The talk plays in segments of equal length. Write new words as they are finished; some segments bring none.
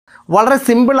വളരെ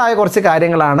സിമ്പിളായ കുറച്ച്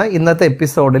കാര്യങ്ങളാണ് ഇന്നത്തെ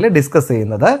എപ്പിസോഡിൽ ഡിസ്കസ്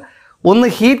ചെയ്യുന്നത്. ഒന്ന്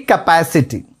ഹീറ്റ്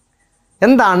കപ്പാസിറ്റി.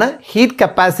 എന്താണ് ഹീറ്റ്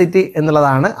കപ്പാസിറ്റി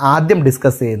എന്നുള്ളതാണ് ആദ്യം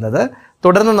ഡിസ്കസ് ചെയ്യുന്നത്.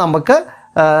 തുടർന്ന് നമുക്ക്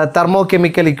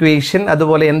തെർമോകെമിക്കൽ ഇക്വേഷൻ,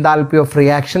 അതുപോലെ എൻതാൽപ്പി ഓഫ്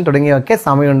റിയാക്ഷൻ തുടങ്ങിയൊക്കെ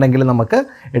സമയമുണ്ടെങ്കിൽ നമുക്ക്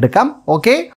എടുക്കാം.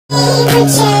 Okay,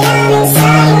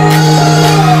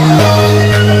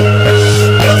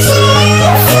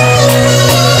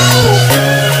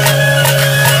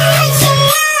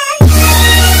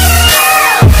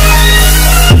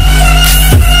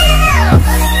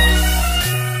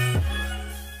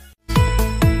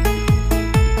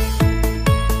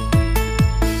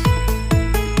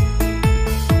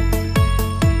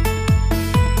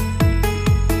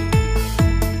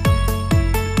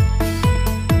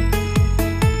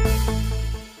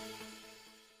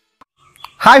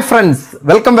 hi friends,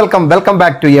 welcome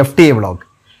back to FTA vlog.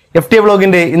 FTA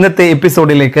വ്ളോഗിൻ്റെ ഇന്നത്തെ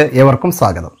എപ്പിസോഡിലേക്ക് ഏവർക്കും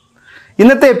സ്വാഗതം.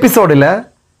 ഇന്നത്തെ എപ്പിസോഡിൽ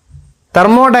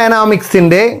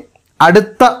തെർമോഡൈനാമിക്സിൻ്റെ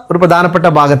അടുത്ത ഒരു പ്രധാനപ്പെട്ട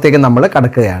ഭാഗത്തേക്ക് നമ്മൾ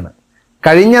കടക്കുകയാണ്.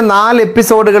 കഴിഞ്ഞ 4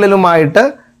 എപ്പിസോഡുകളിലുമായിട്ട്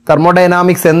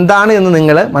തെർമോഡൈനാമിക്സ് എന്താണ് എന്ന്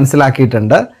നിങ്ങൾ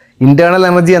മനസ്സിലാക്കിയിട്ടുണ്ട്, ഇന്റേണൽ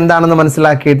എനർജി എന്താണെന്ന്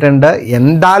മനസ്സിലാക്കിയിട്ടുണ്ട്,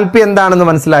 എൻതാൽപ്പി എന്താണെന്ന്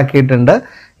മനസ്സിലാക്കിയിട്ടുണ്ട്,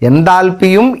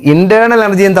 എൻതാൽപ്പിയും ഇന്റേണൽ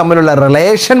എനർജിയും തമ്മിലുള്ള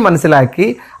റിലേഷൻ മനസ്സിലാക്കി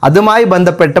അതുമായി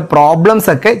ബന്ധപ്പെട്ട് പ്രോബ്ലംസ്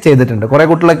ഒക്കെ ചെയ്തിട്ടുണ്ട്. കുറേ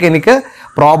കുട്ടികളൊക്കെ എനിക്ക്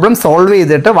പ്രോബ്ലം സോൾവ്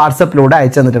ചെയ്തിട്ട് വാട്സപ്പിലൂടെ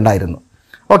അയച്ചു തന്നിട്ടുണ്ടായിരുന്നു.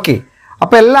 ഓക്കെ,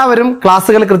 അപ്പോൾ എല്ലാവരും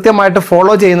ക്ലാസ്സുകൾ കൃത്യമായിട്ട്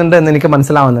ഫോളോ ചെയ്യുന്നുണ്ട് എന്ന് എനിക്ക്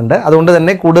മനസ്സിലാവുന്നുണ്ട്. അതുകൊണ്ട്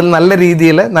തന്നെ കൂടുതൽ നല്ല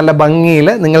രീതിയിൽ, നല്ല ഭംഗിയിൽ,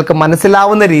 നിങ്ങൾക്ക്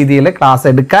മനസ്സിലാവുന്ന രീതിയിൽ ക്ലാസ്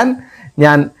എടുക്കാൻ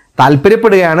ഞാൻ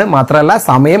താല്പര്യപ്പെടുകയാണ്. മാത്രമല്ല,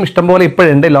 സമയം ഇഷ്ടംപോലെ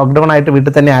ഇപ്പോഴുണ്ട്, ലോക്ക്ഡൗൺ ആയിട്ട്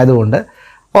വീട്ടിൽ തന്നെ ആയതുകൊണ്ട്.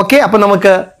 ഓക്കെ, അപ്പോൾ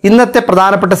നമുക്ക് ഇന്നത്തെ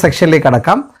പ്രധാനപ്പെട്ട സെക്ഷനിലേക്ക്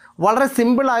കടക്കാം. വളരെ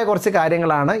സിമ്പിളായ കുറച്ച്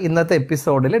കാര്യങ്ങളാണ് ഇന്നത്തെ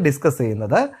എപ്പിസോഡിൽ ഡിസ്കസ്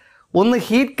ചെയ്യുന്നത്. ഒന്ന്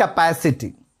ഹീറ്റ് കപ്പാസിറ്റി.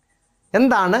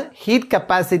 എന്താണ് ഹീറ്റ്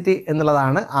കപ്പാസിറ്റി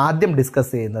എന്നുള്ളതാണ് ആദ്യം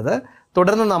ഡിസ്കസ് ചെയ്യുന്നത്.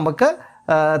 തുടർന്ന് നമുക്ക്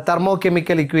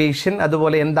തെർമോകെമിക്കൽ ഇക്വേഷൻ,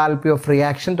 അതുപോലെ എൻതാൽപ്പി ഓഫ്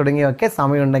റിയാക്ഷൻ തുടങ്ങിയൊക്കെ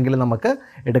സമയമുണ്ടെങ്കിൽ നമുക്ക്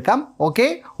എടുക്കാം. ഓക്കെ,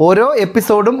 ഓരോ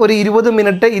എപ്പിസോഡും ഒരു 20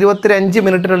 മിനിറ്റ് 25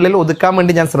 മിനിറ്റിനുള്ളിൽ ഒതുക്കാൻ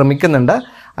വേണ്ടി ഞാൻ ശ്രമിക്കുന്നുണ്ട്.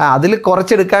 അതിൽ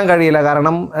കുറച്ചെടുക്കാൻ കഴിയില്ല,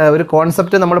 കാരണം ഒരു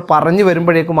കോൺസെപ്റ്റ് നമ്മൾ പറഞ്ഞു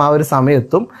വരുമ്പോഴേക്കും ആ ഒരു സമയം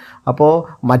എത്തും. അപ്പോൾ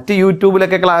മറ്റ്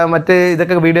യൂട്യൂബിലൊക്കെ മറ്റ്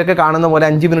ഇതൊക്കെ വീഡിയോ ഒക്കെ കാണുന്ന പോലെ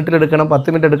 5 മിനിറ്റിൽ എടുക്കണം, 10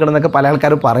 മിനിറ്റ് എടുക്കണം എന്നൊക്കെ പല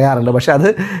ആൾക്കാരും പറയാറുണ്ട്. പക്ഷെ അത്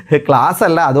ക്ലാസ്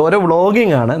അല്ല, അത് ഓരോ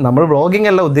വ്ളോഗിങ് ആണ്. നമ്മൾ വ്ളോഗിങ്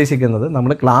അല്ല ഉദ്ദേശിക്കുന്നത്,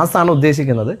 നമ്മൾ ക്ലാസ് ആണ്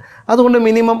ഉദ്ദേശിക്കുന്നത്. അതുകൊണ്ട്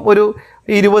മിനിമം ഒരു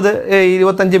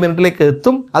 20-25 മിനിറ്റിലേക്ക്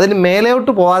എത്തും. അതിന്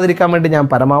മേലോട്ട് പോകാതിരിക്കാൻ വേണ്ടി ഞാൻ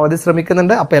പരമാവധി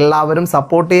ശ്രമിക്കുന്നുണ്ട്. അപ്പോൾ എല്ലാവരും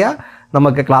സപ്പോർട്ട് ചെയ്യുക.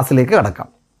 നമുക്ക് ക്ലാസ്സിലേക്ക് കടക്കാം.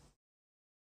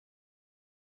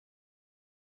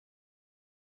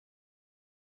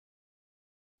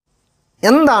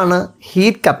 എന്താണ്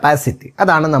ഹീറ്റ് കപ്പാസിറ്റി?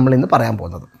 അതാണ് നമ്മൾ ഇന്ന് പറയാൻ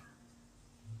പോകുന്നത്.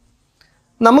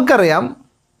 നമുക്കറിയാം,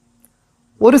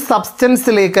 ഒരു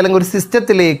സബ്സ്റ്റൻസിലേക്ക് അല്ലെങ്കിൽ ഒരു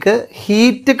സിസ്റ്റത്തിലേക്ക്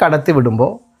ഹീറ്റ് കടത്തി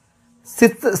വിടുമ്പോൾ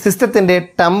സിസ്റ്റത്തിൻ്റെ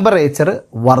ടെമ്പറേച്ചർ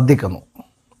വർദ്ധിക്കുന്നു.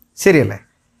 ശരിയല്ലേ?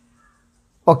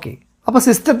 ഓക്കെ, അപ്പോൾ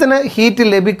സിസ്റ്റത്തിന് ഹീറ്റ്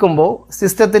ലഭിക്കുമ്പോൾ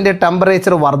സിസ്റ്റത്തിൻ്റെ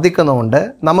ടെമ്പറേച്ചർ വർദ്ധിക്കുന്നതുകൊണ്ട്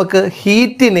നമുക്ക്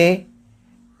ഹീറ്റിനെ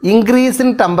ഇൻക്രീസ്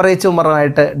ഇൻ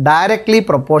ടെമ്പറേച്ചറുമായിട്ട് ഡയറക്ട്ലി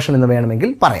പ്രൊപ്പോർഷൻ എന്ന്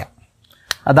വേണമെങ്കിൽ പറയാം.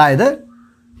 അതായത്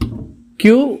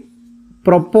Q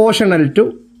proportional to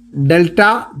delta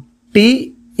T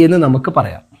എന്ന് നമുക്ക്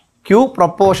പറയാം. Q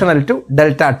proportional to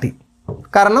delta T.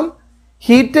 കാരണം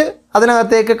ഹീറ്റ്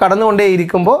അതിനകത്തേക്ക്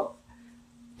കടന്നുകൊണ്ടേയിരിക്കുമ്പോൾ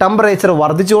ടെമ്പറേച്ചർ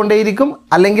വർദ്ധിച്ചുകൊണ്ടേയിരിക്കും,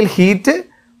 അല്ലെങ്കിൽ ഹീറ്റ്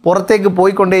പുറത്തേക്ക്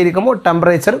പോയിക്കൊണ്ടേയിരിക്കുമ്പോൾ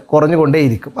ടെമ്പറേച്ചർ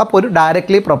കുറഞ്ഞുകൊണ്ടേയിരിക്കും. അപ്പോൾ ഒരു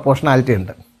ഡയറക്ട്ലി പ്രൊപ്പോർഷണാലിറ്റി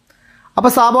ഉണ്ട്.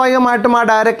 അപ്പോൾ സ്വാഭാവികമായിട്ടും ആ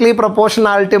ഡയറക്ട്ലി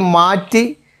പ്രൊപ്പോർഷണാലിറ്റി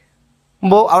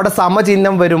മാറ്റുമ്പോൾ അവിടെ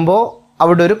സമചിഹ്നം വരുമ്പോൾ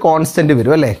അവിടെ ഒരു കോൺസ്റ്റൻറ്റ്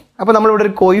വരും, അല്ലേ? അപ്പോൾ നമ്മളിവിടെ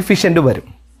ഒരു കോയിഫിഷ്യൻ്റ് വരും.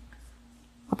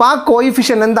 അപ്പോൾ ആ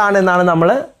കോയിഫിഷ്യൻ്റ് എന്താണെന്നാണ് നമ്മൾ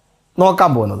നോക്കാൻ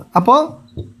പോകുന്നത്. അപ്പോൾ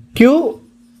Q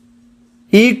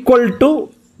equal to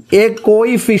A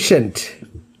coefficient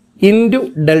into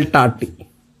delta T.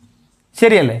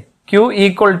 ശരിയല്ലേ? Q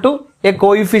equal to A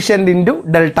coefficient into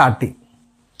delta T.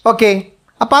 Okay,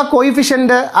 അപ്പോൾ ആ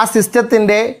കോയിഫിഷ്യൻ്റ് ആ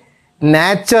സിസ്റ്റത്തിൻ്റെ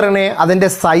നാച്ചറിനെ, അതിൻ്റെ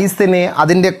സൈസിനെ,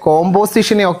 അതിൻ്റെ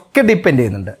കോമ്പോസിഷനെ ഒക്കെ ഡിപ്പെൻഡ്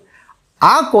ചെയ്യുന്നുണ്ട്.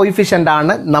 ആ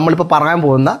കോയിഫിഷ്യൻ്റാണ് നമ്മളിപ്പോൾ പറയാൻ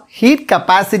പോകുന്ന ഹീറ്റ്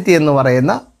കപ്പാസിറ്റി എന്ന്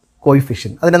പറയുന്ന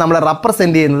കോയിഫിഷ്യൻ്റ്. അതിനെ നമ്മൾ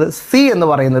റെപ്രസെൻ്റ് ചെയ്യുന്നത് C എന്ന്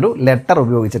പറയുന്നൊരു ലെറ്റർ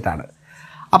ഉപയോഗിച്ചിട്ടാണ്.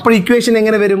 അപ്പോൾ ഇക്വേഷൻ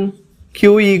എങ്ങനെ വരും?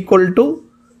 Q equal to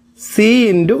C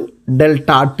into delta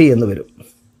T എന്ന് വരും.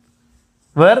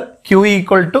 Where Q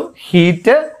equal to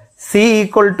heat, C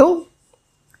equal to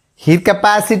heat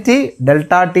capacity,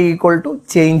 delta T equal to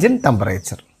change in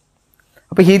temperature.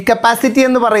 അപ്പോൾ ഹീറ്റ് കപ്പാസിറ്റി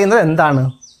എന്ന് പറയുന്നത് എന്താണ്?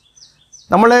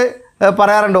 നമ്മൾ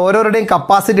പറയാറുണ്ട് ഓരോരുടെയും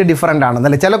കപ്പാസിറ്റി ഡിഫറൻ്റ്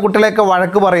ആണെന്നല്ലേ. ചില കുട്ടികളെയൊക്കെ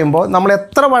വഴക്ക് പറയുമ്പോൾ നമ്മൾ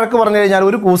എത്ര വഴക്ക് പറഞ്ഞു കഴിഞ്ഞാൽ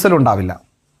ഒരു കൂസലും ഉണ്ടാവില്ല,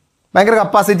 ഭയങ്കര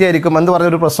കപ്പാസിറ്റി ആയിരിക്കും, എന്ത്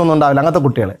പറഞ്ഞൊരു പ്രശ്നമൊന്നും ഉണ്ടാവില്ല, അങ്ങനത്തെ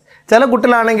കുട്ടികൾ. ചില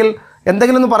കുട്ടികളാണെങ്കിൽ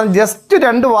എന്തെങ്കിലും ഒന്ന് പറഞ്ഞ് ജസ്റ്റ്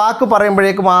 2 വാക്ക്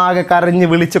പറയുമ്പോഴേക്കും ആകെ കരഞ്ഞ്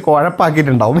വിളിച്ച്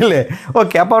കുഴപ്പാക്കിയിട്ടുണ്ടാവും, ഇല്ലേ?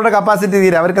 ഓക്കെ, അപ്പോൾ അവരുടെ കപ്പാസിറ്റി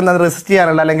തീരെ, അവർക്ക് എന്താ റെസിസ്റ്റ്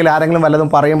ചെയ്യാനുള്ള, അല്ലെങ്കിൽ ആരെങ്കിലും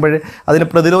വല്ലതും പറയുമ്പോൾ അതിന്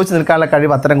പ്രതിരോധിച്ച് നിൽക്കാനുള്ള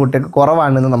കഴിവ് അത്തരം കുട്ടികൾക്ക്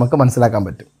കുറവാണെന്ന് നമുക്ക് മനസ്സിലാക്കാൻ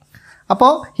പറ്റും.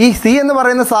 അപ്പോൾ ഈ സി എന്ന്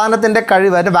പറയുന്ന സാധനത്തിൻ്റെ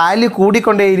കഴിവ് അതിൻ്റെ വാല്യൂ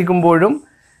കൂടിക്കൊണ്ടേയിരിക്കുമ്പോഴും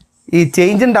ഈ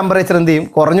ചേഞ്ച് ഇൻ ടെമ്പറേച്ചർ എന്ത് ചെയ്യും,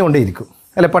 കുറഞ്ഞുകൊണ്ടേയിരിക്കും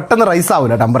അല്ലെ, പെട്ടെന്ന് റൈസ്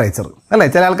ആവില്ല ടെമ്പറേച്ചർ അല്ലേ.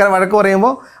 ചില ആൾക്കാർ വഴക്ക്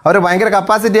പറയുമ്പോൾ അവർ ഭയങ്കര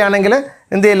കപ്പാസിറ്റി ആണെങ്കിൽ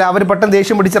എന്ത് ചെയ്യില്ല, അവർ പെട്ടെന്ന്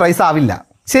ദേഷ്യം പിടിച്ച് റൈസ് ആവില്ല,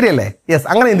 ശരിയല്ലേ? യെസ്,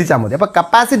 അങ്ങനെ ചിന്തിച്ചാൽ മതി. അപ്പോൾ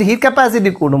കപ്പാസിറ്റി, ഹീറ്റ്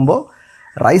കപ്പാസിറ്റി കൂടുമ്പോൾ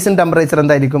റൈസ് ഇൻ ടെമ്പറേച്ചർ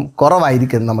എന്തായിരിക്കും,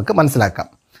 കുറവായിരിക്കും നമുക്ക് മനസ്സിലാക്കാം.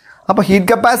 അപ്പോൾ ഹീറ്റ്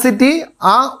കപ്പാസിറ്റി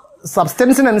ആ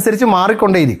സബ്സ്റ്റൻസിനനുസരിച്ച്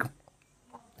മാറിക്കൊണ്ടേയിരിക്കും.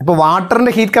 ഇപ്പോൾ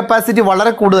വാട്ടറിൻ്റെ ഹീറ്റ് കപ്പാസിറ്റി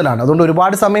വളരെ കൂടുതലാണ്, അതുകൊണ്ട്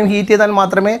ഒരുപാട് സമയം ഹീറ്റ് ചെയ്താൽ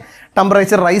മാത്രമേ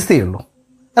ടെമ്പറേച്ചർ റൈസ് ചെയ്യുള്ളൂ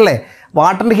അല്ലേ.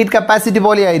 വാട്ടറിൻ്റെ ഹീറ്റ് കപ്പാസിറ്റി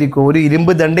പോലെ ആയിരിക്കുമോ ഒരു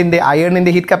ഇരുമ്പ് ദണ്ടിൻ്റെ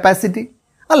അയണിൻ്റെ ഹീറ്റ് കപ്പാസിറ്റി?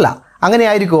 അല്ല. അങ്ങനെ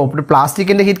ആയിരിക്കുമോ ഒരു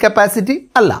പ്ലാസ്റ്റിക്കിൻ്റെ ഹീറ്റ് കപ്പാസിറ്റി?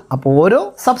 അല്ല. അപ്പോൾ ഓരോ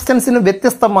സബ്സ്റ്റൻസിനും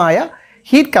വ്യത്യസ്തമായ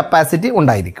ഹീറ്റ് കപ്പാസിറ്റി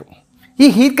ഉണ്ടായിരിക്കും. ഈ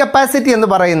ഹീറ്റ് കപ്പാസിറ്റി എന്ന്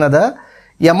പറയുന്നത്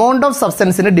എമൗണ്ട് ഓഫ്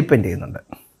സബ്സ്റ്റൻസിന് ഡിപ്പെൻഡ് ചെയ്യുന്നുണ്ട്.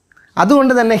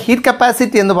 അതുകൊണ്ട് തന്നെ ഹീറ്റ്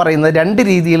കപ്പാസിറ്റി എന്ന് പറയുന്നത് രണ്ട്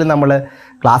രീതിയിൽ നമ്മൾ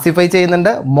ക്ലാസിഫൈ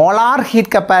ചെയ്യുന്നുണ്ട്: molar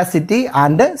heat capacity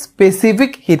and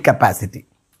specific heat capacity.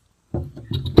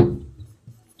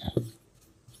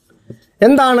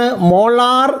 എന്താണ്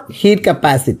molar heat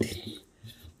capacity?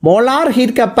 Molar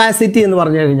heat capacity എന്ന്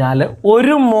പറഞ്ഞു കഴിഞ്ഞാൽ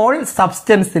ഒരു മോൾ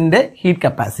സബ്സ്റ്റൻസിൻ്റെ heat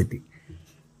capacity.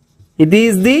 It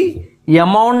is the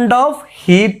amount of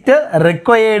heat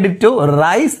required to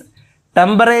rice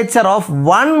temperature of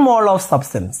 1 mole of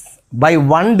substance by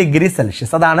 1 degree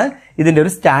Celsius. അതാണ് ഇതിൻ്റെ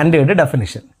ഒരു standard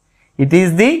definition. It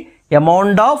is the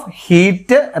amount of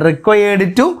heat required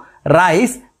to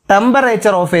rice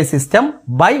temperature of A system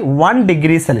by 1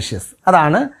 degree Celsius.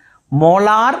 അതാണ്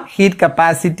molar heat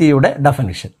കപ്പാസിറ്റിയുടെ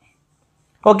definition.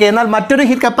 Okay, എന്നാൽ മറ്റൊരു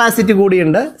heat capacity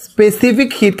കൂടിയുണ്ട്,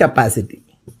 specific heat capacity.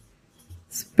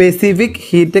 Specific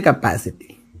heat capacity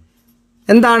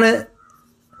എന്താണ്?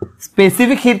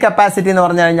 Specific heat capacity എന്ന്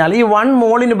പറഞ്ഞു കഴിഞ്ഞാൽ ഈ 1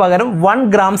 mole പകരം 1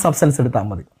 gram സബ്സ്റ്റൻസ് എടുത്താൽ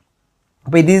മതി.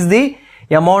 അപ്പോൾ it is the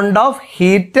amount of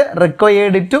heat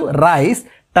required to rice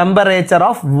temperature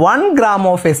of 1 gram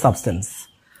of A substance.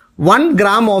 1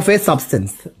 gram of a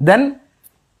substance, then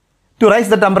to rise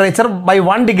the temperature by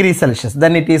 1 degree Celsius,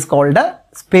 then it is called a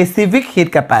specific heat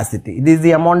capacity. It is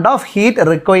the amount of heat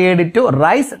required to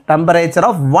rise temperature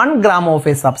of 1 gram of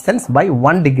a substance by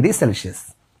 1 degree Celsius.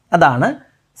 അതാണ്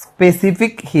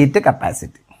specific heat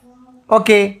capacity.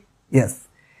 Okay, yes.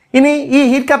 ഇനി ഈ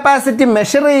heat capacity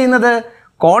measure ചെയ്യുന്നത്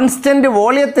constant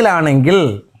വോളിയത്തിലാണെങ്കിൽ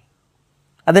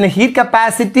അതിന് heat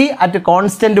capacity at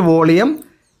constant volume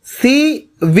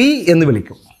CV എന്ന്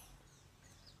വിളിക്കും.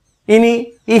 ഇനി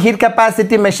ഈ heat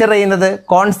capacity measure ചെയ്യുന്നത്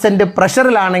കോൺസ്റ്റന്റ്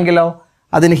പ്രഷറിലാണെങ്കിലോ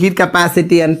അതിന് heat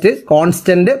capacity at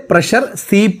constant pressure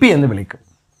CP എന്ന് വിളിക്കും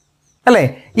അല്ലേ.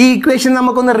 ഈ ഇക്വേഷൻ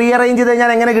നമുക്കൊന്ന് റീഅറേഞ്ച് ചെയ്ത്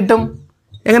കഴിഞ്ഞാൽ എങ്ങനെ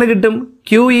കിട്ടും?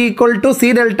 Q equal to C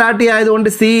delta T ആയതുകൊണ്ട്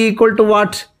C equal to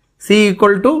what? C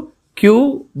equal to Q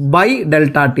by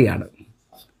delta T ആണ്,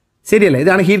 ശരിയല്ലേ?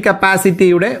 ഇതാണ് ഹീറ്റ്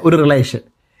കപ്പാസിറ്റിയുടെ ഒരു relation.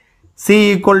 C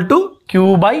equal to Q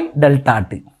by delta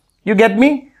T. You get me?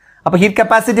 അപ്പോൾ ഹീറ്റ്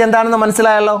കപ്പാസിറ്റി എന്താണെന്ന്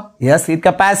മനസ്സിലായല്ലോ. Yes, heat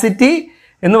capacity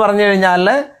എന്ന് പറഞ്ഞു കഴിഞ്ഞാൽ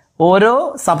ഓരോ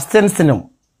സബ്സ്റ്റൻസിനും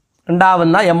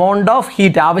ഉണ്ടാവുന്ന എമൗണ്ട് ഓഫ്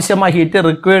ഹീറ്റ്, ആവശ്യമായ heat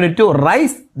required to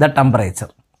rice the temperature.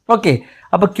 Okay,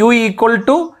 അപ്പോൾ Q equal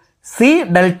to C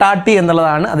delta T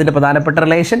എന്നുള്ളതാണ് അതിൻ്റെ പ്രധാനപ്പെട്ട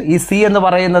റിലേഷൻ. ഈ C എന്ന്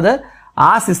പറയുന്നത്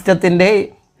ആ സിസ്റ്റത്തിൻ്റെ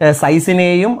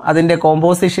സൈസിനെയും അതിൻ്റെ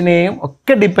കോമ്പോസിഷനെയും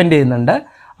ഒക്കെ ഡിപ്പെൻഡ് ചെയ്യുന്നുണ്ട്.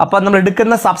 അപ്പോൾ നമ്മൾ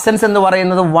എടുക്കുന്ന സബ്സ്റ്റൻസ് എന്ന്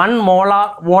പറയുന്നത് 1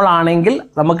 mole ആണെങ്കിൽ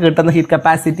നമുക്ക് കിട്ടുന്ന ഹീറ്റ്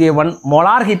കപ്പാസിറ്റിയെ 1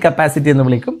 molar ഹീറ്റ് കപ്പാസിറ്റി എന്ന്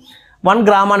വിളിക്കും. 1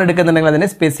 gram ആണ് എടുക്കുന്നുണ്ടെങ്കിൽ അതിനെ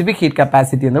സ്പെസിഫിക് ഹീറ്റ്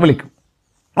കപ്പാസിറ്റി എന്ന് വിളിക്കും.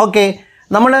 ഓക്കെ,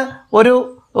 നമ്മൾ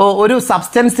ഒരു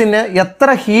സബ്സ്റ്റൻസിന് എത്ര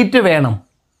ഹീറ്റ് വേണം,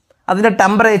 അതിൻ്റെ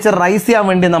ടെമ്പറേച്ചർ റൈസ് ചെയ്യാൻ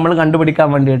വേണ്ടി നമ്മൾ കണ്ടുപിടിക്കാൻ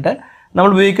വേണ്ടിയിട്ട്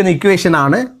നമ്മൾ ഉപയോഗിക്കുന്ന ഇക്വേഷൻ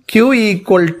ആണ് Q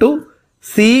equal to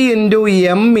C into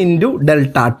M into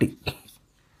delta T.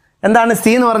 എന്താണ്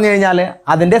C എന്ന് പറഞ്ഞു കഴിഞ്ഞാൽ?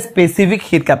 അതിൻ്റെ സ്പെസിഫിക്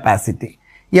ഹീറ്റ് കപ്പാസിറ്റി.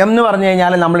 M എന്ന് പറഞ്ഞു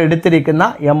കഴിഞ്ഞാൽ നമ്മൾ എടുത്തിരിക്കുന്ന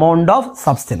amount of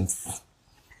substance.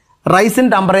 Rice in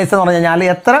temperature എന്ന് പറഞ്ഞു കഴിഞ്ഞാൽ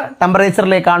എത്ര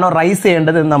ടെമ്പറേച്ചറിലേക്കാണോ റൈസ്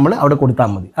ചെയ്യേണ്ടത് എന്ന് നമ്മൾ അവിടെ കൊടുത്താൽ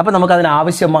മതി. അപ്പോൾ നമുക്ക്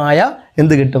അതിനാവശ്യമായ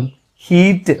എന്ത് കിട്ടും?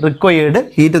 ഹീറ്റ്, റിക്വയർഡ്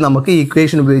ഹീറ്റ് നമുക്ക് ഈ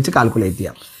ഇക്വേഷൻ ഉപയോഗിച്ച് കാൽക്കുലേറ്റ്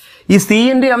ചെയ്യാം. ഈ C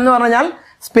ഇൻറ്റു M എന്ന് പറഞ്ഞാൽ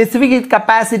specific heat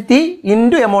capacity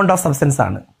into amount of substance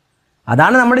ആണ്.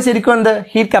 അതാണ് നമ്മുടെ ശരിക്കും എന്ത്?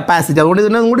 Heat capacity. അതുകൊണ്ട്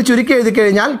ഇതിനെ കൂടി ചുരുക്കി എഴുതി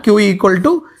കഴിഞ്ഞാൽ Q equal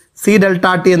to C delta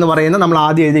T എന്ന് പറയുന്ന നമ്മൾ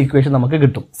ആദ്യം എഴുതിയ ഇക്വേഷൻ നമുക്ക്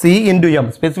കിട്ടും. C into M,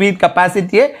 specific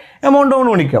കപ്പാസിറ്റിയെ amount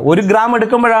കൊണ്ട് ഗുണിക്കുക. 1 gram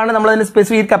എടുക്കുമ്പോഴാണ് നമ്മൾ അതിന്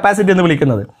സ്പെസിഫിക് കപ്പാസിറ്റി എന്ന്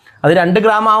വിളിക്കുന്നത്. അത് 2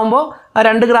 gram ആകുമ്പോൾ ആ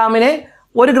 2 ഗ്രാമിനെ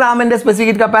 1 ഗ്രാമിൻ്റെ സ്പെസിഫിക്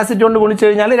ഹീറ്റ് കപ്പാസിറ്റി കൊണ്ട് ഗുണിച്ചു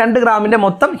കഴിഞ്ഞാൽ 2 ഗ്രാമിൻ്റെ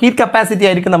മൊത്തം ഹീറ്റ് കപ്പാസിറ്റി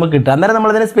ആയിരിക്കും നമുക്ക് കിട്ടുക. അന്നേരം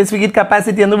നമ്മളതിനെ സ്പെസിഫിക് ഹീറ്റ്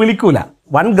കപ്പാസിറ്റി എന്ന് വിളിക്കൂല.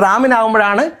 1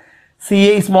 ഗ്രാമിനാകുമ്പോഴാണ്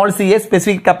small C A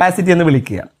specific capacity എന്ന്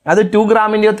വിളിക്കുക. അത് 2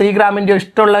 ഗ്രാമിൻ്റെയോ 3 ഗ്രാമിൻ്റെയോ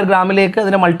ഇഷ്ടമുള്ള ഗ്രാമിലേക്ക്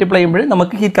അതിനെ മൾട്ടിപ്ലൈ ചെയ്യുമ്പോൾ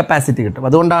നമുക്ക് ഹീറ്റ് കപ്പാസിറ്റി കിട്ടും.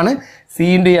 അതുകൊണ്ടാണ് C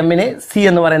ഇൻറ്റു എമ്മിനെ C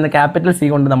എന്ന് പറയുന്ന ക്യാപിറ്റൽ C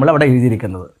കൊണ്ട് നമ്മൾ അവിടെ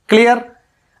എഴുതിയിരിക്കുന്നത്. ക്ലിയർ?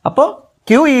 അപ്പോൾ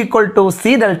Q equal to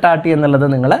C delta T എന്നുള്ളത്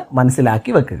നിങ്ങൾ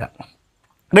മനസ്സിലാക്കി വെക്കുക.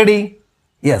 റെഡി?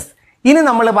 യെസ്. ഇനി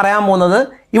നമ്മൾ പറയാൻ പോകുന്നത്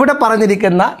ഇവിടെ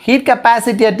പറഞ്ഞിരിക്കുന്ന heat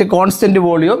capacity at constant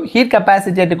volume, heat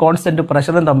capacity at constant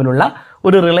പ്രഷറും തമ്മിലുള്ള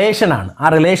ഒരു റിലേഷനാണ്. ആ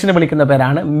റിലേഷനെ വിളിക്കുന്ന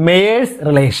പേരാണ് മേയേഴ്സ്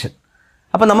റിലേഷൻ.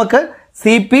 അപ്പം നമുക്ക്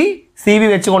സി പി സി വി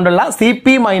വെച്ചുകൊണ്ടുള്ള C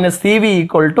P minus C V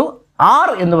equal to R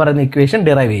എന്ന് പറയുന്ന ഇക്വേഷൻ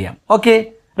ഡിറൈവ് ചെയ്യാം. Okay,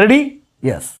 ready?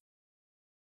 യെസ്.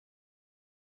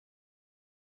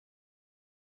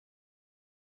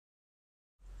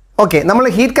 ഓക്കെ, നമ്മൾ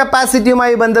ഹീറ്റ്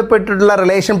കപ്പാസിറ്റിയുമായി ബന്ധപ്പെട്ടിട്ടുള്ള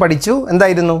റിലേഷൻ പഠിച്ചു.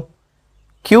 എന്തായിരുന്നു?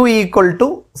 Q equal to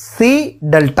C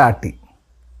delta T.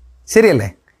 ശരിയല്ലേ?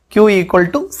 Q equal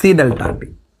to C delta T.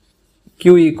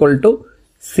 Q equal to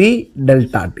C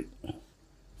delta T.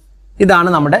 ഇതാണ്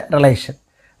നമ്മുടെ റിലേഷൻ.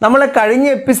 നമ്മൾ കഴിഞ്ഞ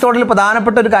എപ്പിസോഡിൽ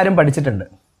പ്രധാനപ്പെട്ട ഒരു കാര്യം പഠിച്ചിട്ടുണ്ട്.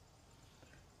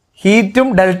 ഹീറ്റും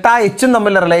ഡെൽറ്റ എച്ചും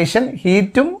തമ്മിലുള്ള റിലേഷൻ,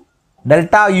 ഹീറ്റും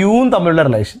ഡെൽറ്റ യുവും തമ്മിലുള്ള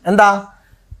റിലേഷൻ. എന്താ?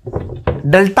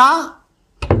 Delta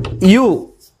U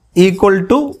equal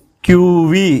to Q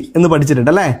V എന്ന്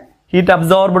പഠിച്ചിട്ടുണ്ട് അല്ലേ? Heat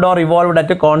absorbed or evolved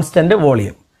at constant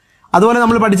volume. അതുപോലെ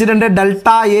നമ്മൾ പഠിച്ചിട്ടുണ്ട് delta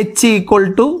H equal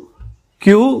to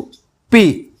Q P,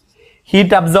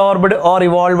 heat absorbed or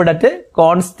evolved at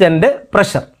constant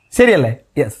pressure. ശരിയല്ലേ?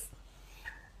 യെസ്.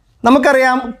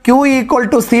 നമുക്കറിയാം Q equal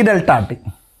to C delta T.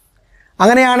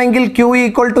 അങ്ങനെയാണെങ്കിൽ Q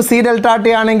equal to C delta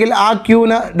T ആണെങ്കിൽ ആ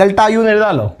ക്യൂന് delta U എന്ന്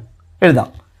എഴുതാമല്ലോ? എഴുതാം.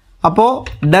 അപ്പോൾ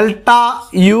delta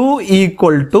U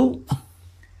equal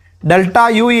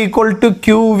to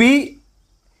Q V,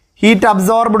 heat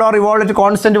absorbed or evolved at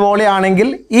constant volume ആണെങ്കിൽ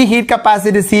ഈ ഹീറ്റ്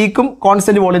കപ്പാസിറ്റി സിക്കും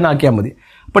കോൺസ്റ്റന്റ് വോളിയം ആക്കിയാൽ മതി.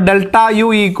 അപ്പോൾ delta U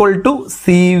equal to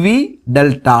C V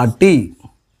delta T.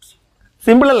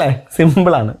 Simple അല്ലേ?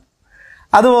 സിമ്പിളാണ്.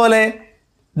 അതുപോലെ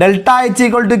delta H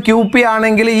equal to Q P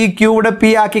ആണെങ്കിൽ ഈ ക്യൂടെ പി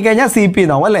ആക്കി കഴിഞ്ഞാൽ സി പി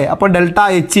എന്നാവും അല്ലേ? അപ്പോൾ ഡെൽറ്റ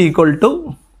എച്ച് ഈക്വൽ ടു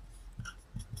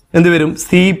എന്ത് വരും?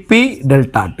 C P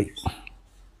delta T.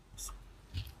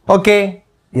 Okay,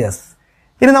 yes.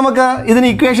 ഇനി നമുക്ക് ഇതിന്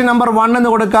ഇക്വേഷൻ നമ്പർ 1 എന്ന്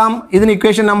കൊടുക്കാം, ഇതിന്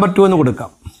ഇക്വേഷൻ നമ്പർ 2 എന്ന് കൊടുക്കാം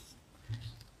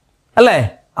അല്ലേ?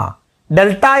 ആ,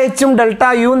 ഡെൽറ്റ എച്ചും ഡെൽറ്റ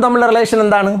യുവും തമ്മിലുള്ള റിലേഷൻ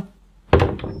എന്താണ്?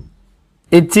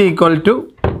 H equal to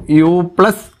you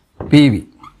plus P V.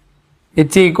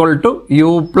 H equal to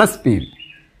you plus P V.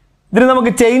 ഇതിന്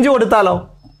നമുക്ക് ചേഞ്ച് കൊടുത്താലോ?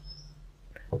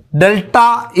 Delta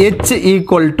H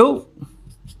equal to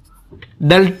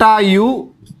delta U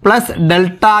plus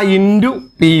delta into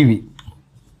P V.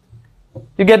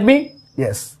 You get me?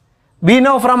 Yes. We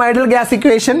know from ideal gas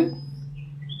equation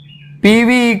PV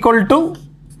equal to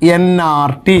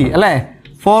nRT അല്ലേ?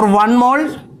 For 1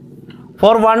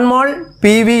 mole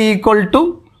PV equal to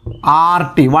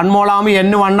RT. 1 mole ആകുമ്പോൾ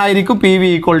N1 ആയിരിക്കും, PV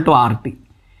equal to RT.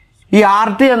 ഈ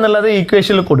RT എന്നുള്ളത്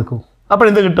ഇക്വേഷനിൽ കൊടുക്കും. അപ്പോൾ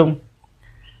എന്ത് കിട്ടും?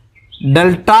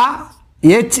 Delta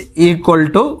H equal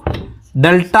to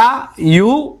delta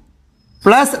U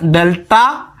plus delta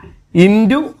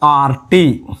into RT.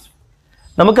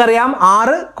 നമുക്കറിയാം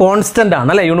R കോൺസ്റ്റന്റ് ആണ്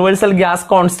അല്ലെ? യൂണിവേഴ്സൽ ഗ്യാസ്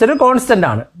കോൺസ്റ്റന്റ്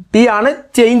ആണ്. ടി ആണ്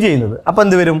ചേഞ്ച് ചെയ്യുന്നത്. അപ്പൊ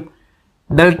എന്ത് വരും?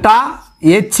 Delta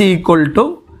H equal to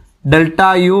delta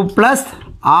U plus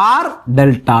R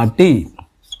delta T.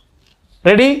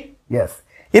 Ready? Yes.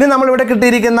 ഇനി നമ്മൾ ഇവിടെ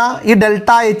കിട്ടിയിരിക്കുന്ന ഈ delta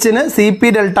എച്ചിന് C P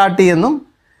delta T എന്നും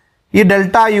ഈ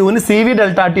delta യുവിന് C V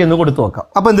delta T എന്നും കൊടുത്തു നോക്കാം.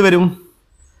 അപ്പൊ എന്ത് വരും?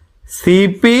 C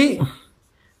P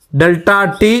delta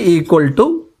T equal to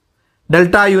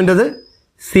delta യുവിൻ്റെത്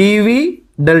C V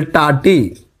delta T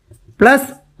plus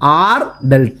R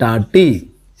delta T.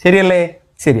 ശരിയല്ലേ?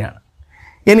 ശരിയാണ്.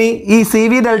 ഇനി ഈ സി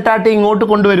വി ഡെൽറ്റ ടി ഇങ്ങോട്ട്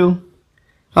കൊണ്ടുവരൂ.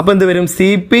 അപ്പോൾ എന്ത് വരും? C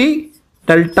P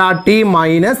delta T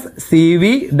minus C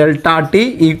V delta T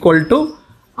equal to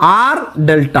R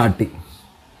delta T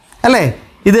അല്ലേ?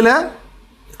 ഇതിൽ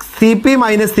C P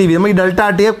minus C V, നമ്മൾ ഈ ഡെൽറ്റ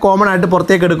ടിയെ കോമൺ ആയിട്ട്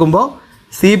പുറത്തേക്ക് എടുക്കുമ്പോൾ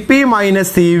C P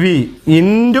minus C V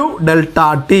into delta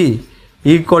T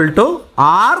equal to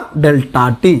R delta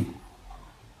T.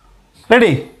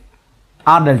 Ready?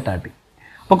 R delta T.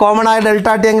 അപ്പോൾ common ആയ delta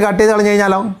T അങ്ങ് കട്ട് ചെയ്ത് കളഞ്ഞു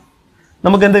കഴിഞ്ഞാലോ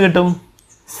നമുക്ക് എന്ത് കിട്ടും?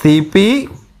 C P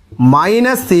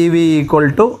minus C V equal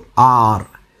to R.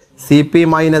 C P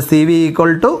minus C V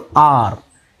equal to R.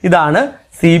 ഇതാണ്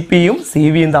സി പിയും സി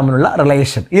വിയും തമ്മിലുള്ള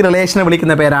റിലേഷൻ. ഈ റിലേഷനെ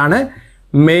വിളിക്കുന്ന പേരാണ്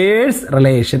മേയേഴ്സ്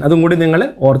റിലേഷൻ. അതും കൂടി നിങ്ങൾ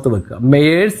ഓർത്ത് വെക്കുക,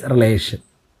 മേയേഴ്സ് റിലേഷൻ.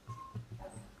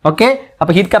 ഓക്കെ,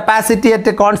 അപ്പോൾ heat capacity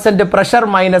at constant pressure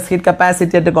minus heat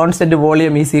capacity at constant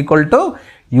volume is equal to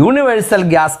universal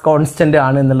gas constant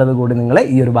ആണ് എന്നുള്ളത് കൂടി നിങ്ങൾ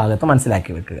ഈ ഒരു ഭാഗത്ത്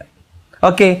മനസ്സിലാക്കി വെക്കുക.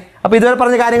 ഓക്കെ, അപ്പോൾ ഇതുവരെ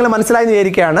പറഞ്ഞ കാര്യങ്ങൾ മനസ്സിലായി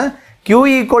വിചാരിക്കുകയാണ്. Q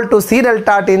equal to C delta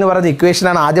T എന്ന് പറയുന്ന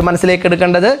ഇക്വേഷനാണ് ആദ്യം മനസ്സിലേക്ക്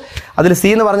എടുക്കേണ്ടത്. അതിൽ സി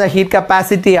എന്ന് പറഞ്ഞ ഹീറ്റ്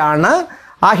കപ്പാസിറ്റി ആണ്.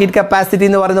 ആ ഹീറ്റ് കപ്പാസിറ്റി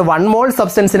എന്ന് പറയുന്നത് 1 മോൾ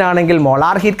സബ്സ്റ്റൻസിനാണെങ്കിൽ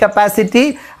മോളാർ ഹീറ്റ് കപ്പാസിറ്റി,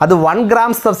 അത് 1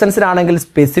 ഗ്രാം സബ്സ്റ്റൻസിനാണെങ്കിൽ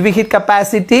സ്പെസിഫിക് ഹീറ്റ്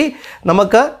കപ്പാസിറ്റി.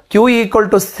 നമുക്ക് Q equal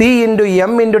to C into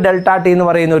M into delta T എന്ന്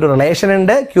പറയുന്ന ഒരു റിലേഷൻ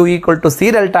ഉണ്ട്. Q equal to C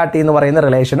delta T എന്ന് പറയുന്ന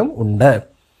റിലേഷനും ഉണ്ട്.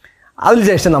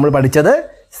 അതിനുശേഷം നമ്മൾ പഠിച്ചത്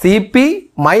C P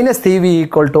minus C V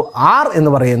equal to R എന്ന്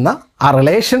പറയുന്ന ആ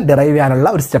റിലേഷൻ ഡിറൈവ് ചെയ്യാനുള്ള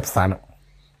ഒരു സ്റ്റെപ്സ് ആണ്.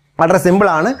 വളരെ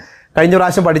സിമ്പിളാണ്. കഴിഞ്ഞ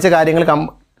പ്രാവശ്യം പഠിച്ച കാര്യങ്ങൾ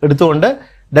എടുത്തുകൊണ്ട്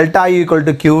delta U equal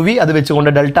to Q V അത് വെച്ചുകൊണ്ട്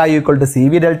delta U equal to C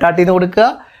V delta T എന്ന് കൊടുക്കുക.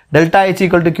 Delta H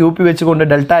equal to Q P വെച്ചുകൊണ്ട്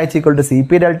delta H equal to C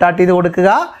P delta T എന്ന് കൊടുക്കുക.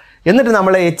 എന്നിട്ട്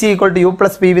നമ്മൾ H equal to you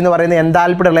plus P V എന്ന് പറയുന്ന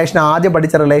എൻതാൽപ്പി റിലേഷൻ ആദ്യം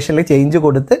പഠിച്ച റിലേഷനിൽ ചേഞ്ച്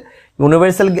കൊടുത്ത്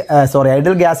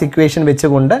ഐഡിയൽ ഗ്യാസ് ഇക്വേഷൻ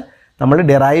വെച്ചുകൊണ്ട് നമ്മൾ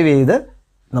ഡിറൈവ് ചെയ്ത്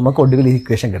നമുക്ക് ഒടുവിൽ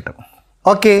ഇക്വേഷൻ കിട്ടും.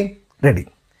 Okay, ready.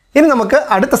 ഇനി നമുക്ക്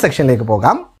അടുത്ത സെക്ഷനിലേക്ക്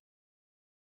പോകാം.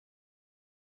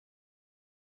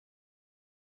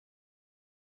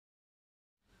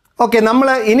 ഓക്കെ, നമ്മൾ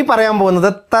ഇനി പറയാൻ പോകുന്നത്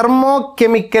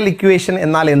തെർമോകെമിക്കൽ ഇക്വേഷൻ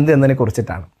എന്നാൽ എന്ത് എന്നതിനെ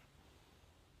കുറിച്ചിട്ടാണ്.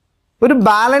 ഒരു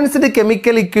ബാലൻസ്ഡ്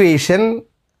കെമിക്കൽ ഇക്വേഷൻ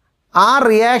ആ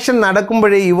റിയാക്ഷൻ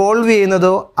നടക്കുമ്പോഴേ ഇവോൾവ്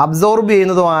ചെയ്യുന്നതോ അബ്സോർബ്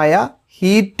ചെയ്യുന്നതോ ആയ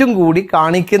ഹീറ്റും കൂടി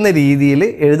കാണിക്കുന്ന രീതിയിൽ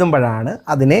എഴുതുമ്പോഴാണ്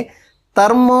അതിനെ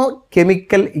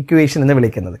തെർമോകെമിക്കൽ ഇക്വേഷൻ എന്ന്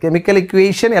വിളിക്കുന്നത്. Chemical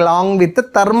equation along with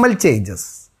thermal changes.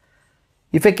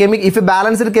 If a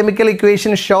balanced chemical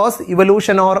equation shows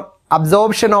evolution or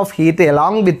absorption of heat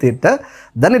along with it,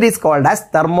 then it is called as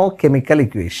thermochemical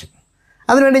equation.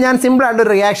 അതിനുവേണ്ടി ഞാൻ സിമ്പിൾ ആയിട്ട്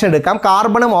ഒരു റിയാക്ഷൻ എടുക്കാം.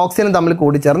 കാർബണും ഓക്സിജനും തമ്മിൽ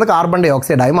കൂടിച്ചേർന്ന് കാർബൺ ഡൈ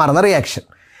ഓക്സൈഡായി മാറുന്ന reaction.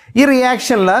 ഈ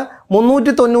റിയാക്ഷനിൽ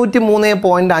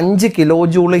 393.5 കിലോ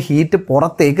ജൂൾ ഹീറ്റ്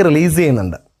പുറത്തേക്ക് റിലീസ്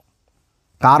ചെയ്യുന്നുണ്ട്.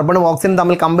 കാർബണും ഓക്സിജനും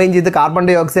തമ്മിൽ കമ്പൈൻ ചെയ്ത് കാർബൺ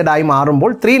ഡൈ ഓക്സൈഡ് ആയി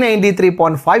മാറുമ്പോൾ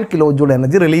 393.5 കിലോ ജൂൾ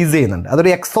എനർജി റിലീസ് ചെയ്യുന്നുണ്ട്.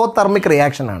 അതൊരു എക്സോതെർമിക്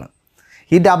റിയാക്ഷൻ ആണ്.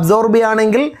 ഹീറ്റ് അബ്സോർബ്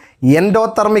ചെയ്യുകയാണെങ്കിൽ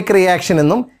എൻഡോതെർമിക് റിയാക്ഷൻ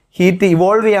എന്നും ഹീറ്റ്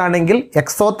ഇവോൾവ് ചെയ്യുകയാണെങ്കിൽ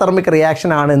എക്സോതെർമിക് റിയാക്ഷൻ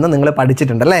ആണ് എന്ന് നിങ്ങൾ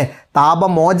പഠിച്ചിട്ടുണ്ട് അല്ലേ?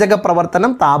 താപമോചക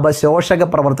പ്രവർത്തനം, താപശോഷക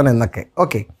പ്രവർത്തനം എന്നൊക്കെ.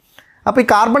 ഓക്കെ, അപ്പോൾ ഈ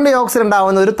കാർബൺ ഡൈ ഓക്സൈഡ്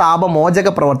ഉണ്ടാകുന്ന ഒരു താപമോചക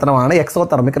പ്രവർത്തനമാണ്,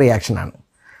 എക്സോതെർമിക് റിയാക്ഷൻ ആണ്.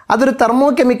 അതൊരു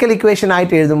തെർമോകെമിക്കൽ ഇക്വേഷൻ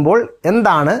ആയിട്ട് എഴുതുമ്പോൾ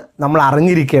എന്താണ് നമ്മൾ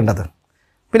അറിഞ്ഞിരിക്കേണ്ടത്,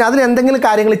 പിന്നെ അതിൽ എന്തെങ്കിലും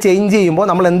കാര്യങ്ങൾ ചേഞ്ച് ചെയ്യുമ്പോൾ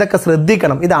നമ്മൾ എന്തൊക്കെ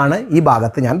ശ്രദ്ധിക്കണം, ഇതാണ് ഈ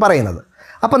ഭാഗത്ത് ഞാൻ പറയുന്നത്.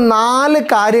 അപ്പം 4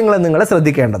 കാര്യങ്ങൾ നിങ്ങൾ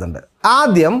ശ്രദ്ധിക്കേണ്ടതുണ്ട്.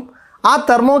 ആദ്യം ആ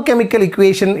തെർമോകെമിക്കൽ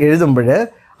ഇക്വേഷൻ എഴുതുമ്പോൾ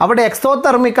അവിടെ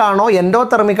എക്സോതെർമിക് ആണോ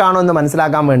എൻഡോതെർമിക് ആണോ എന്ന്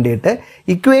മനസ്സിലാക്കാൻ വേണ്ടിയിട്ട്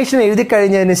ഇക്വേഷൻ എഴുതി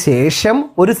കഴിഞ്ഞതിന് ശേഷം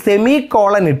ഒരു സെമി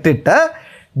കോളൻ ഇട്ടിട്ട്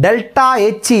ഡെൽറ്റ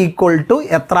എച്ച് ഈക്വൽ ടു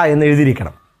എത്ര എന്ന്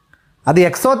എഴുതിയിരിക്കണം. അത്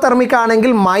എക്സോതെർമിക്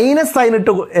ആണെങ്കിൽ മൈനസ് സൈൻ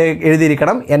ഇട്ട്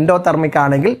എഴുതിയിരിക്കണം, എൻഡോതെർമിക്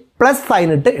ആണെങ്കിൽ പ്ലസ് സൈൻ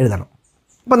ഇട്ട് എഴുതണം.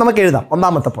 അപ്പം നമുക്ക് എഴുതാം.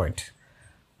 ഒന്നാമത്തെ പോയിന്റ്,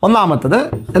 ഒന്നാമത്തത്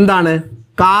എന്താണ്?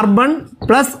 Carbon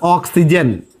plus oxygen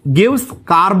gives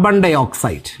carbon dye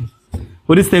oxide.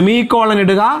 ഒരു സെമി കോളൻ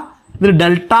ഇടുക, ഇത്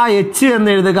ഡെൽറ്റ എച്ച് എന്ന്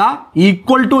എഴുതുക,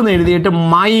 ഈക്വൽ ടു എന്ന് എഴുതിയിട്ട്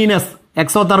മൈനസ്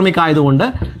എക്സോതെർമിക് ആയതുകൊണ്ട്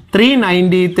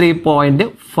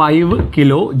 393.5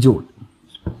 കിലോ ജൂൾ.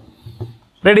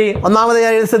 റെഡി? ഒന്നാമത്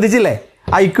ഞാൻ ശ്രദ്ധിച്ചില്ലേ?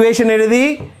 ആ ഇക്വേഷൻ എഴുതി,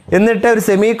 എന്നിട്ട് ഒരു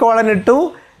സെമി കോളൻ ഇട്ടു,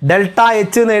 ഡെൽറ്റ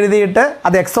എച്ച് എന്ന് എഴുതിയിട്ട്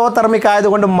അത് എക്സോതെർമിക്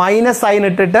ആയതുകൊണ്ട് മൈനസ് സൈൻ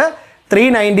ഇട്ടിട്ട്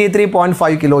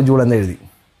 393.5 കിലോ ജൂൾ എന്ന് എഴുതി.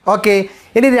 ഓക്കെ,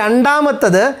 ഇനി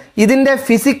രണ്ടാമത്തത് ഇതിൻ്റെ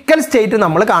ഫിസിക്കൽ സ്റ്റേറ്റ്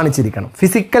നമ്മൾ കാണിച്ചിരിക്കണം.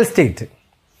 ഫിസിക്കൽ സ്റ്റേറ്റ്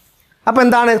അപ്പോൾ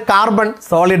എന്താണ്? കാർബൺ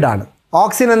സോളിഡ് ആണ്,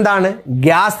 ഓക്സിജൻ എന്താണ്?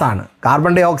 ഗ്യാസ് ആണ്.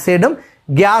 കാർബൺ ഡൈ ഓക്സൈഡും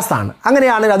ഗ്യാസ് ആണ്.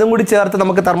 അങ്ങനെയാണെങ്കിൽ അതും കൂടി ചേർത്ത്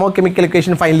നമുക്ക് തെർമോകെമിക്കൽ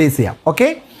ഇക്വേഷൻ ഫൈനലൈസ് ചെയ്യാം. ഓക്കെ,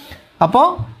 അപ്പോൾ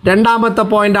രണ്ടാമത്തെ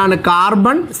പോയിന്റ് ആണ്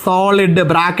കാർബൺ സോളിഡ്,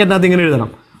 ബ്രാക്കറ്റ് അത് ഇങ്ങനെ എഴുതണം.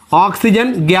 ഓക്സിജൻ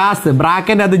ഗ്യാസ്,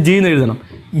 ബ്രാക്കറ്റ് അത് ജി എന്ന് എഴുതണം.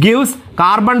 ഗിവ്സ്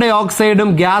കാർബൺ ഡൈ ഓക്സൈഡും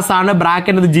ഗ്യാസ് ആണ്,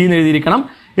 ബ്രാക്കറ്റ് അത് ജി എന്ന് എഴുതിയിരിക്കണം.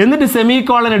 എന്നിട്ട് സെമി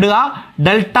കോളൻ ഇടുക,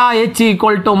 delta H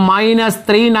equal to minus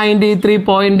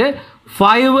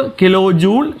 393.5 kilo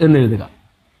joule എന്ന് എഴുതുക.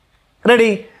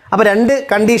 റെഡി? അപ്പോൾ 2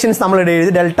 കണ്ടീഷൻസ് നമ്മൾ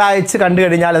എഴുതി. ഡെൽറ്റ എച്ച് കണ്ടു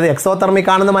കഴിഞ്ഞാൽ അത് എക്സോതെർമിക്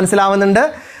ആണെന്ന് മനസ്സിലാവുന്നുണ്ട്,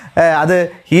 അത്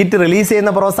ഹീറ്റ് റിലീസ്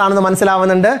ചെയ്യുന്ന പ്രോസസ് ആണെന്ന്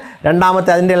മനസ്സിലാവുന്നുണ്ട്. രണ്ടാമത്തെ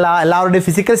അതിൻ്റെ എല്ലാവരുടെയും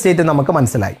ഫിസിക്കൽ സ്റ്റേറ്റ് നമുക്ക്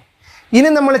മനസ്സിലായി. ഇനി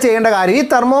നമ്മൾ ചെയ്യേണ്ട കാര്യം, ഈ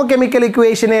തെർമോകെമിക്കൽ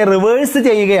ഇക്വേഷനെ റിവേഴ്സ്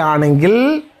ചെയ്യുകയാണെങ്കിൽ,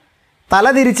 തല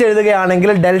തിരിച്ചെഴുതുകയാണെങ്കിൽ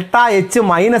ഡെൽറ്റ എച്ച്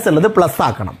മൈനസ് ഉള്ളത് പ്ലസ്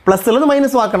ആക്കണം, പ്ലസ് ഉള്ളത്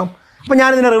മൈനസ് ആക്കണം. അപ്പോൾ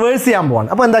ഞാനിതിനെ റിവേഴ്സ് ചെയ്യാൻ പോവാണ്.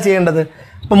 അപ്പോൾ എന്താ ചെയ്യേണ്ടത്?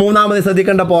 അപ്പോൾ മൂന്നാമത്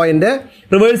ശ്രദ്ധിക്കേണ്ട പോയിന്റ്,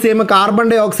 റിവേഴ്സ് ചെയ്യുമ്പോൾ കാർബൺ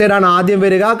ഡൈ ഓക്സൈഡ് ആണ് ആദ്യം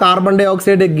വരിക. Carbon dye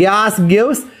oxide gas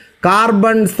gives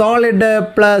carbon solid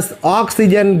plus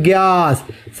oxygen gas,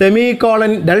 semi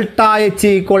colon delta H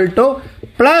equal two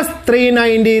plus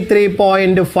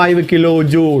 393.5 kilo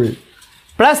joule.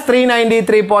 Plus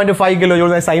 393.5 kilo joule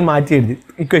sign മാറ്റി എഴുതി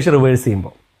ഇക്വേഷൻ റിവേഴ്സ്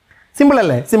ചെയ്യുമ്പോൾ. സിമ്പിൾ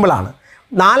അല്ലേ? സിമ്പിളാണ്.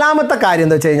 നാലാമത്തെ കാര്യം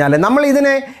എന്താ വെച്ച് കഴിഞ്ഞാൽ, നമ്മൾ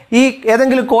ഇതിനെ ഈ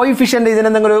ഏതെങ്കിലും കോയിഫിഷ്യൻ്റ്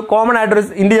ഇതിനെന്തെങ്കിലും കോമൺ ആയിട്ടൊരു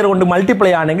ഇൻഡിജർ കൊണ്ട്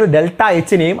മൾട്ടിപ്ലൈ ആണെങ്കിൽ ഡെൽറ്റ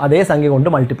എച്ചിനെയും അതേ സംഖ്യ കൊണ്ട്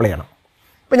മൾട്ടിപ്ലൈ ചെയ്യണം.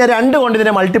 ഇപ്പം ഞാൻ 2 കൊണ്ട്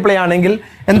ഇതിനെ മൾട്ടിപ്ലൈ ആണെങ്കിൽ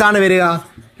എന്താണ് വരിക?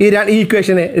 ഈ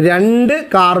ഇക്വേഷന് 2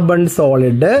 carbon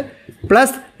solid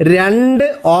plus 2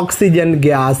 oxygen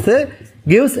gas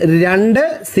gives 2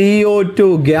 CO2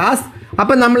 gas.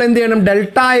 അപ്പം നമ്മൾ എന്ത് ചെയ്യണം?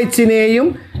 ഡെൽറ്റ എച്ചിനെയും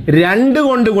 2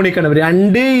 കൊണ്ട് ഗുണിക്കണം.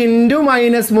 2 ഇൻറ്റു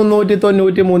മൈനസ്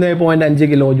 393.5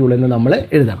 കിലോ ജൂൾ എന്ന് നമ്മൾ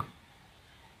എഴുതണം.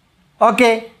 ഓക്കെ,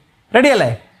 റെഡി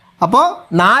അല്ലേ? അപ്പോൾ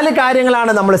 4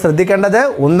 കാര്യങ്ങളാണ് നമ്മൾ ശ്രദ്ധിക്കേണ്ടത്.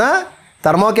 ഒന്ന്,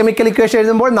 തെർമോകെമിക്കൽ ഇക്വേഷൻ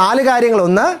എഴുതുമ്പോൾ 4 കാര്യങ്ങൾ.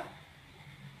 ഒന്ന്,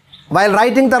 While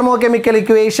writing thermochemical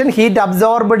equation, heat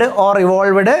absorbed or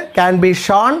evolved can be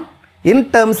shown in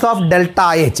terms of delta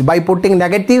H by putting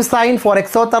negative sign for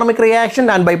exothermic reaction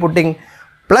and by putting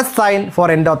plus sign for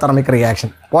endothermic reaction.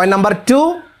 Point number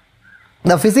 2,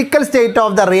 the physical state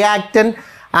of the reactant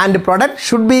and product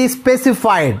should be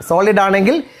specified. Solid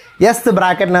ആണെങ്കിൽ S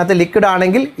ബ്രാക്കറ്റിനകത്ത്, liquid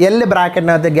ആണെങ്കിൽ L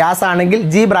ബ്രാക്കറ്റിനകത്ത്, gas ആണെങ്കിൽ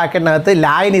G ബ്രാക്കറ്റിനകത്ത്,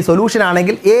 ലായനി solution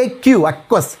ആണെങ്കിൽ AQ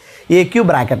aqueous AQ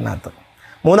ബ്രാക്കറ്റിനകത്ത്.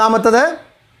 മൂന്നാമത്തത്,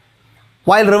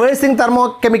 while reversing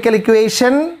thermochemical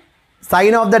equation,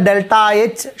 sign of the delta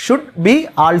H should be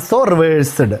also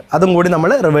reversed. അതും കൂടി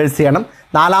നമ്മൾ reverse ചെയ്യണം.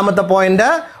 നാലാമത്തെ point,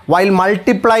 while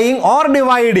multiplying or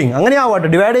dividing, അങ്ങനെ ആവട്ടെ,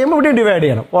 ഡിവൈഡ് ചെയ്യുമ്പോൾ ഇവിടെ ഡിവൈഡ്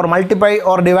ചെയ്യണം. or multiply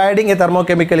or dividing a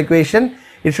thermochemical equation,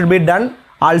 it should be done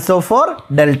also for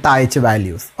delta H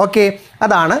values. Okay,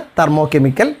 അതാണ്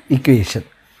തെർമോകെമിക്കൽ ഇക്വേഷൻ.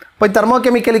 അപ്പോൾ ഈ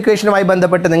തെർമോകെമിക്കൽ ഇക്വേഷനുമായി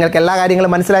ബന്ധപ്പെട്ട് നിങ്ങൾക്ക് എല്ലാ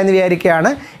കാര്യങ്ങളും മനസ്സിലായെന്ന് വിചാരിക്കുകയാണ്.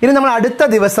 ഇനി നമ്മൾ അടുത്ത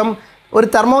ദിവസം ഒരു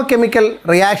തെർമോകെമിക്കൽ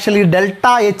റിയാക്ഷനിൽ ഡെൽറ്റ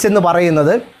എച്ച് എന്ന്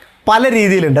പറയുന്നത് പല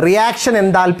രീതിയിലുണ്ട്. റിയാക്ഷൻ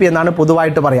എൻതാൽപ്പി എന്നാണ്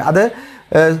പൊതുവായിട്ട് പറയുക. അത്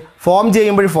ഫോം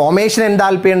ചെയ്യുമ്പോൾ ഫോമേഷൻ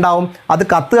എൻതാൽപ്പി ഉണ്ടാവും, അത്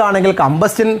കത്തുകയാണെങ്കിൽ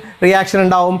കമ്പസ്റ്റൻ റിയാക്ഷൻ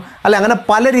ഉണ്ടാവും, അല്ലെ, അങ്ങനെ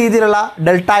പല രീതിയിലുള്ള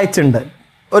ഡെൽറ്റ എച്ച് ഉണ്ട്.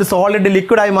 ഒരു സോളിഡ്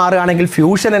ലിക്വിഡായി മാറുകയാണെങ്കിൽ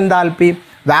ഫ്യൂഷൻ എൻതാൽപ്പി,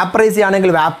 വാപ്പറൈസ്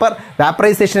ചെയ്യുകയാണെങ്കിൽ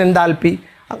വാപ്പറൈസേഷൻ എൻതാൽപ്പി,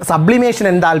 സബ്ലിമേഷൻ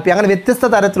എൻതാൽപ്പി, അങ്ങനെ വ്യത്യസ്ത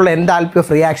തരത്തിലുള്ള എൻതാൽപ്പി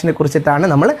ഓഫ് റിയാക്ഷനെ കുറിച്ചിട്ടാണ്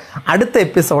നമ്മൾ അടുത്ത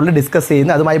എപ്പിസോഡിൽ ഡിസ്കസ്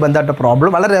ചെയ്യുന്നത്. അതുമായി ബന്ധപ്പെട്ട പ്രോബ്ലം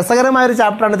വളരെ രസകരമായൊരു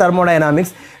ചാപ്റ്ററാണ്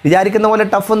തെർമോഡൈനാമിക്സ്. വിചാരിക്കുന്ന പോലെ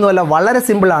ടഫ് ഒന്നുമല്ല, വളരെ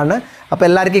സിമ്പിളാണ്. അപ്പോൾ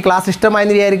എല്ലാവർക്കും ഈ ക്ലാസ്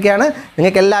ഇഷ്ടമായെന്ന് വിചാരിക്കുകയാണ്.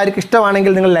 നിങ്ങൾക്ക് എല്ലാവർക്കും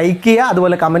ഇഷ്ടമാണെങ്കിൽ നിങ്ങൾ ലൈക്ക് ചെയ്യുക,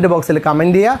 അതുപോലെ കമൻറ്റ് ബോക്സിൽ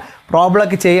കമൻറ്റ് ചെയ്യുക.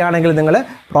 പ്രോബ്ലമൊക്കെ ചെയ്യുകയാണെങ്കിൽ നിങ്ങൾ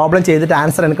പ്രോബ്ലം ചെയ്തിട്ട്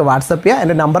ആൻസർ എനിക്ക് വാട്സപ്പ് ചെയ്യുക.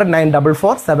 എൻ്റെ നമ്പർ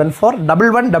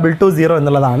 9447411220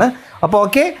 എന്നുള്ളതാണ്. അപ്പോൾ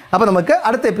ഓക്കെ, അപ്പോൾ നമുക്ക്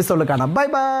അടുത്ത എപ്പിസോഡിൽ കാണാം. Bye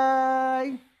bye.